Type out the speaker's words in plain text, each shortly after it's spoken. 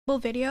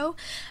video.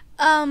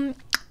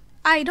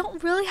 I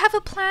don't really have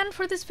a plan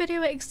for this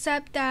video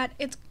except that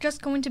it's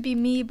just going to be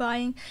me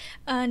buying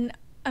an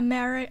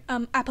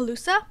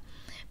Appaloosa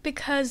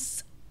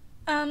because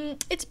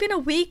it's been a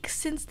week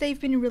since they've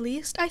been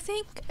released, I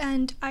think,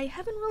 and I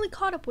haven't really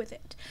caught up with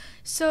it.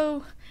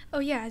 So, oh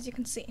yeah, as you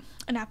can see,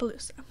 an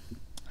Appaloosa,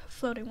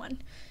 floating one,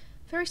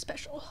 very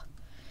special.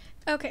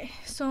 Okay,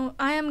 so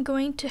I am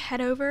going to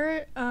head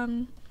over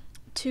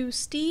to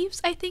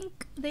Steve's, I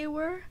think they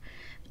were,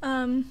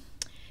 and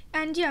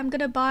yeah, I'm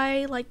gonna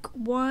buy like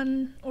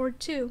one or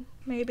two,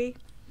 maybe.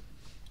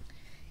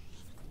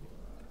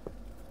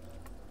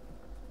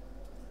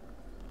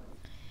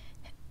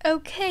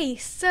 Okay,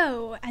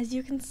 so as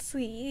you can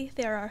see,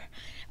 there are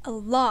a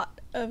lot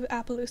of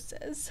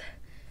Appaloosas.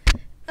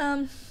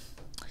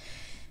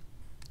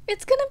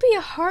 It's gonna be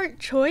a hard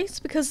choice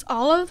because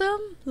all of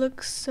them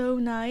look so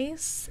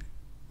nice.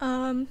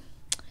 I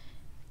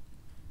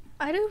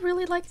do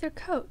really like their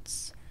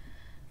coats.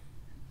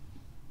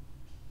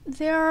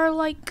 There are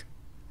like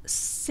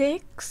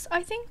 6,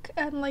 I think,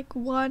 and like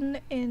 1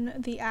 in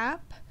the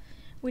app,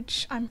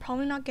 which I'm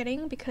probably not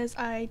getting because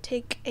I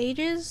take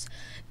ages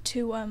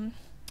to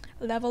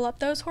level up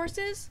those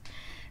horses.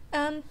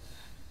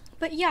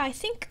 But yeah, I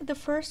think the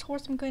first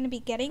horse I'm going to be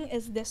getting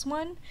is this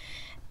one.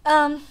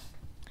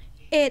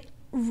 It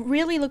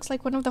really looks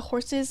like one of the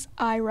horses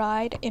I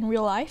ride in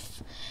real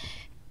life.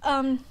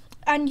 And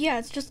yeah,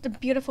 it's just a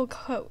beautiful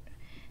coat.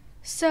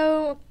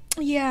 So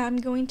yeah, I'm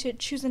going to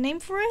choose a name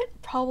for it.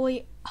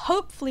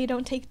 Hopefully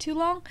don't take too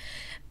long,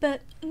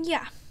 but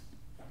yeah.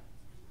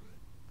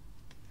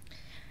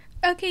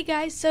 Okay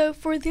guys, so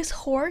for this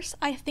horse,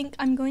 I think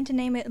I'm going to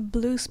name it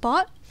Blue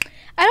Spot.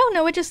 I don't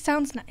know, it just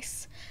sounds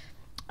nice.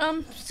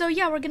 So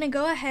yeah, we're gonna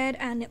go ahead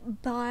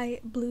and buy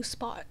Blue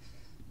Spot.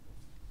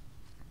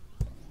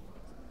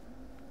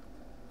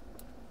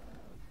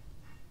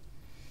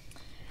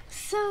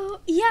 So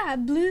yeah,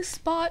 Blue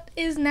Spot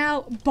is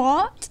now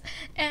bought,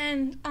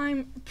 and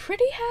I'm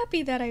pretty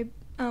happy that I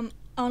on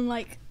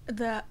like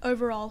the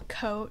overall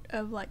coat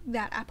of like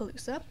that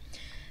Appaloosa.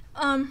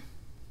 I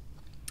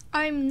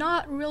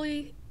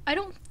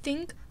don't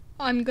think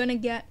I'm gonna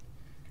get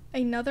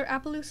another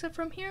Appaloosa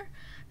from here,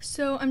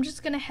 so I'm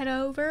just gonna head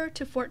over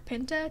to Fort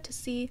Pinta to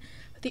see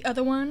the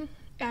other one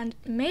and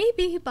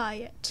maybe buy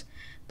it,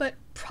 but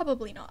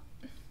probably not.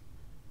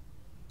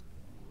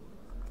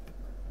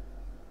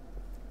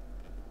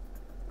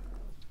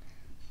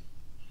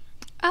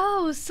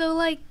 Oh, so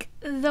like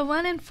the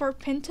one in Fort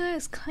Pinta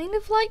is kind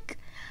of like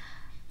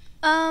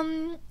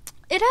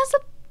it has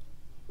a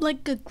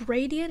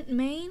gradient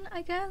mane,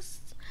 I guess.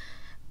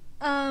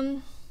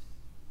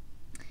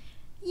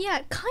 Yeah,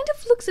 it kind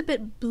of looks a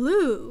bit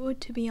blue,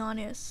 to be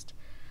honest.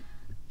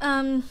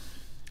 And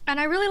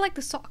I really like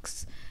the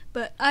socks,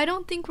 but I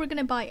don't think we're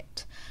gonna buy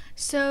it.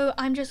 So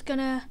I'm just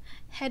gonna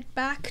head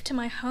back to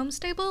my home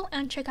stable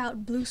and check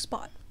out Blue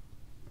Spot.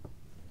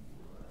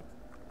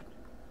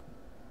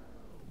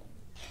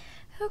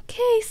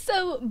 Okay,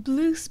 so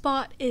Blue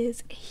Spot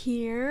is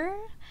here,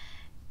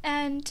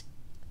 and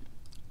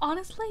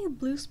honestly,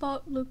 Blue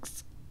Spot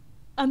looks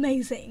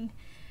amazing.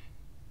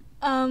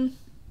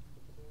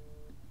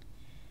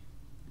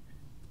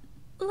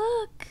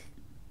 Look,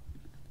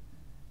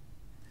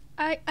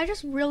 I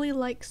just really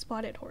like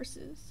spotted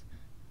horses.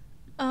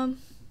 But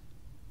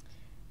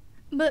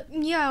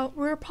yeah,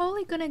 we're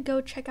probably gonna go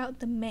check out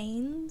the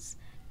manes.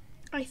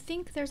 I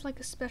think there's like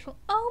a special,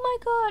 oh my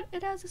god,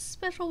 it has a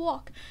special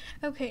walk.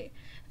 Okay,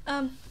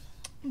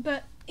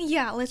 but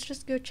yeah, let's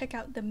just go check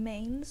out the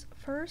manes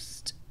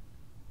first.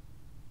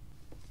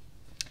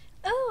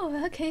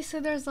 Oh, okay, so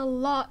there's a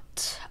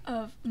lot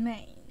of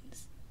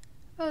manes.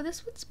 Oh,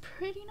 this one's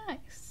pretty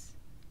nice.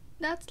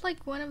 That's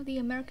like one of the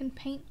American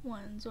paint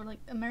ones, or like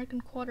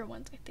American quarter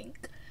ones, I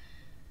think.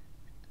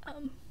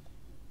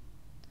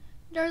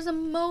 There's a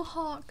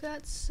mohawk,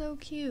 that's so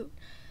cute.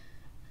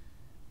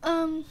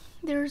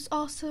 There's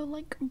also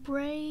like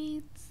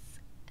braids,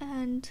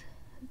 and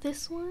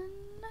this one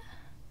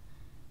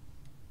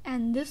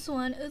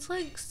is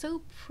like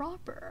so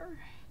proper,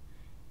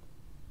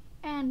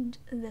 and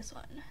this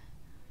one.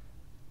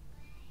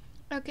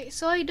 Okay,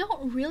 so I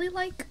don't really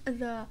like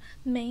the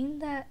mane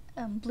that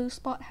Blue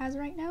Spot has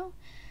right now,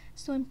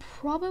 so I'm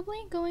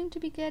probably going to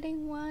be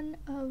getting one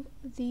of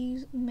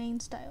these mane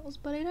styles,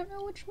 but I don't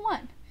know which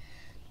one.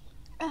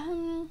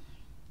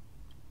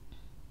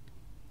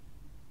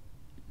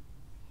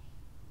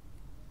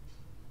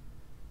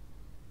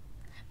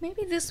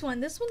 Maybe this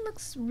one. This one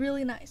looks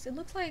really nice. It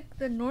looks like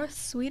the North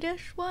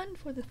Swedish one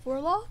for the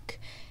forelock,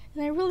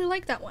 and I really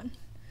like that one.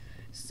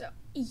 So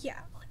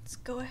yeah, let's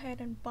go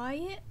ahead and buy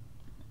it.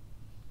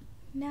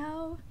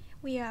 Now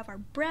we have our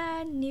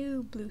brand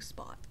new Blue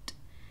Spot.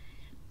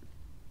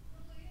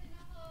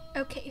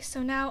 Okay,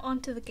 so now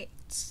onto the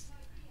gaits.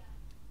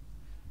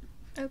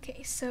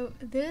 Okay, so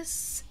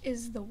this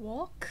is the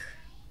walk.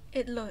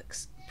 It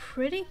looks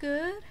pretty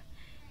good.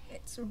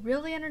 It's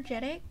really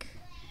energetic.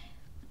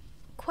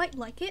 Quite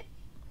like it.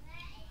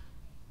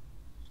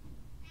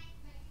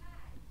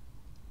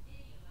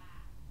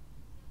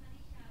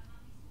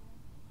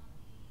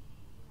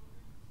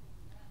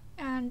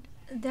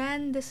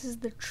 then this is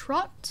the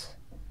trot.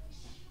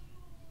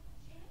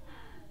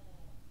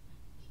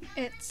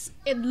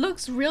 It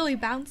looks really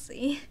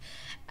bouncy,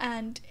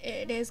 and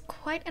it is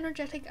quite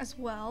energetic as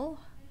well,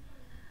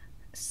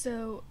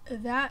 so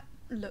that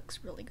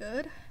looks really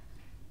good.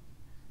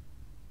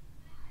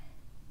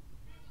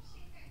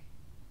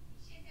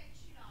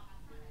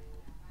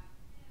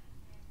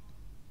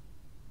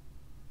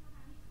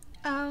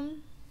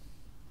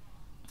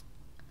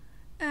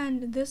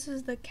 And this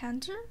is the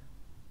canter.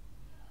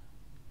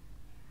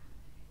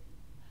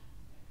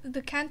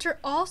 The canter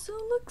also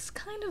looks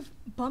kind of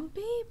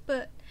bumpy,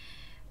 but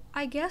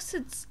I guess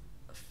it's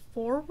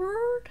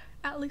forward.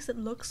 At least it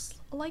looks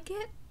like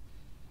it.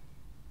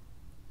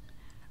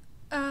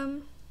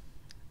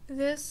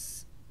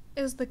 This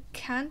is the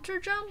canter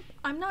jump.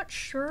 I'm not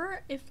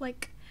sure if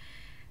like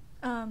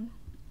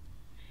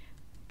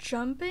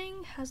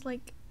jumping has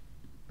like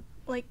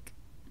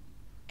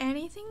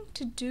anything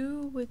to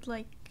do with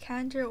like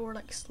canter or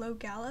like slow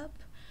gallop,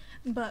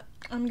 but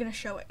I'm gonna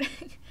show it.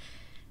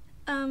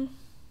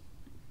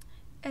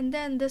 And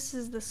then this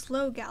is the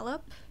slow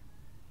gallop.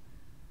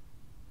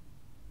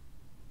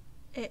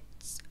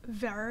 It's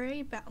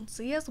very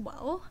bouncy as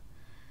well.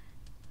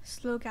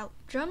 Slow gallop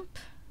jump.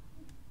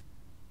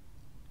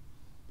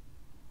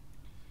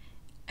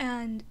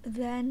 And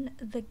then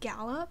the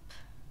gallop.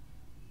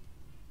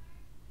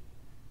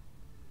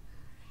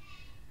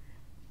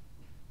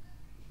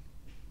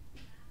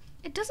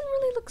 It doesn't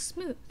really look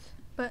smooth,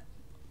 but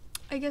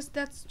I guess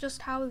that's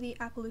just how the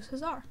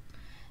Appaloosas are.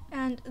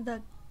 And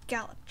the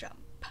gallop jump.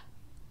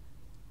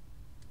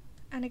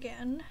 And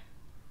again,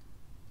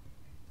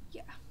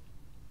 yeah.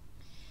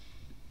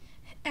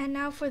 And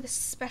now for the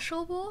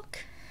special walk.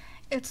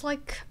 It's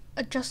like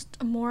just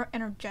a more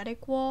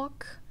energetic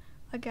walk,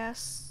 I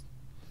guess.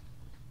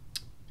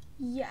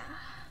 Yeah.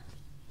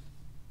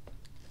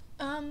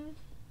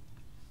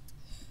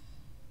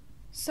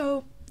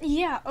 So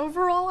yeah,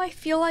 overall I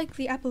feel like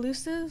the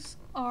Appaloosas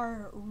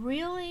are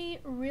really,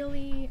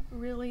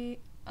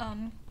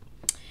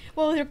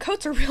 well, their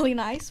coats are really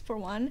nice for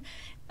one.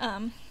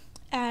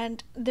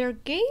 And their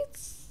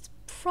gaits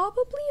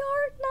probably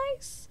aren't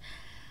nice.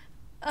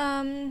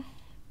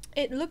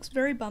 It looks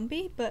very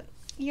bumpy, but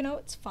you know,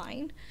 it's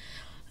fine.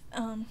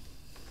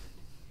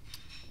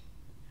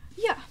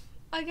 Yeah,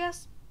 I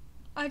guess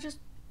I just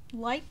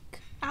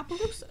like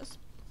Appaloosas.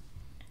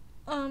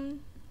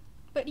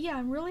 But yeah,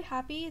 I'm really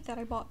happy that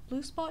I bought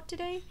Blue Spot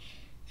today.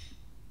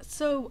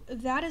 So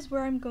that is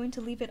where I'm going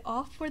to leave it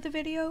off for the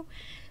video.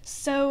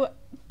 So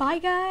bye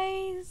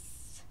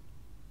guys.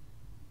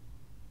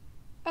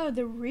 Oh,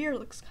 the rear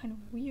looks kind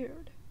of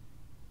weird.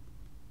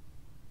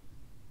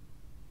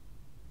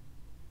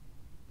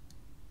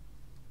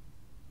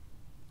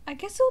 I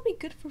guess it'll be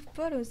good for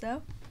photos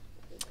though.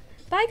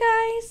 Bye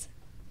guys!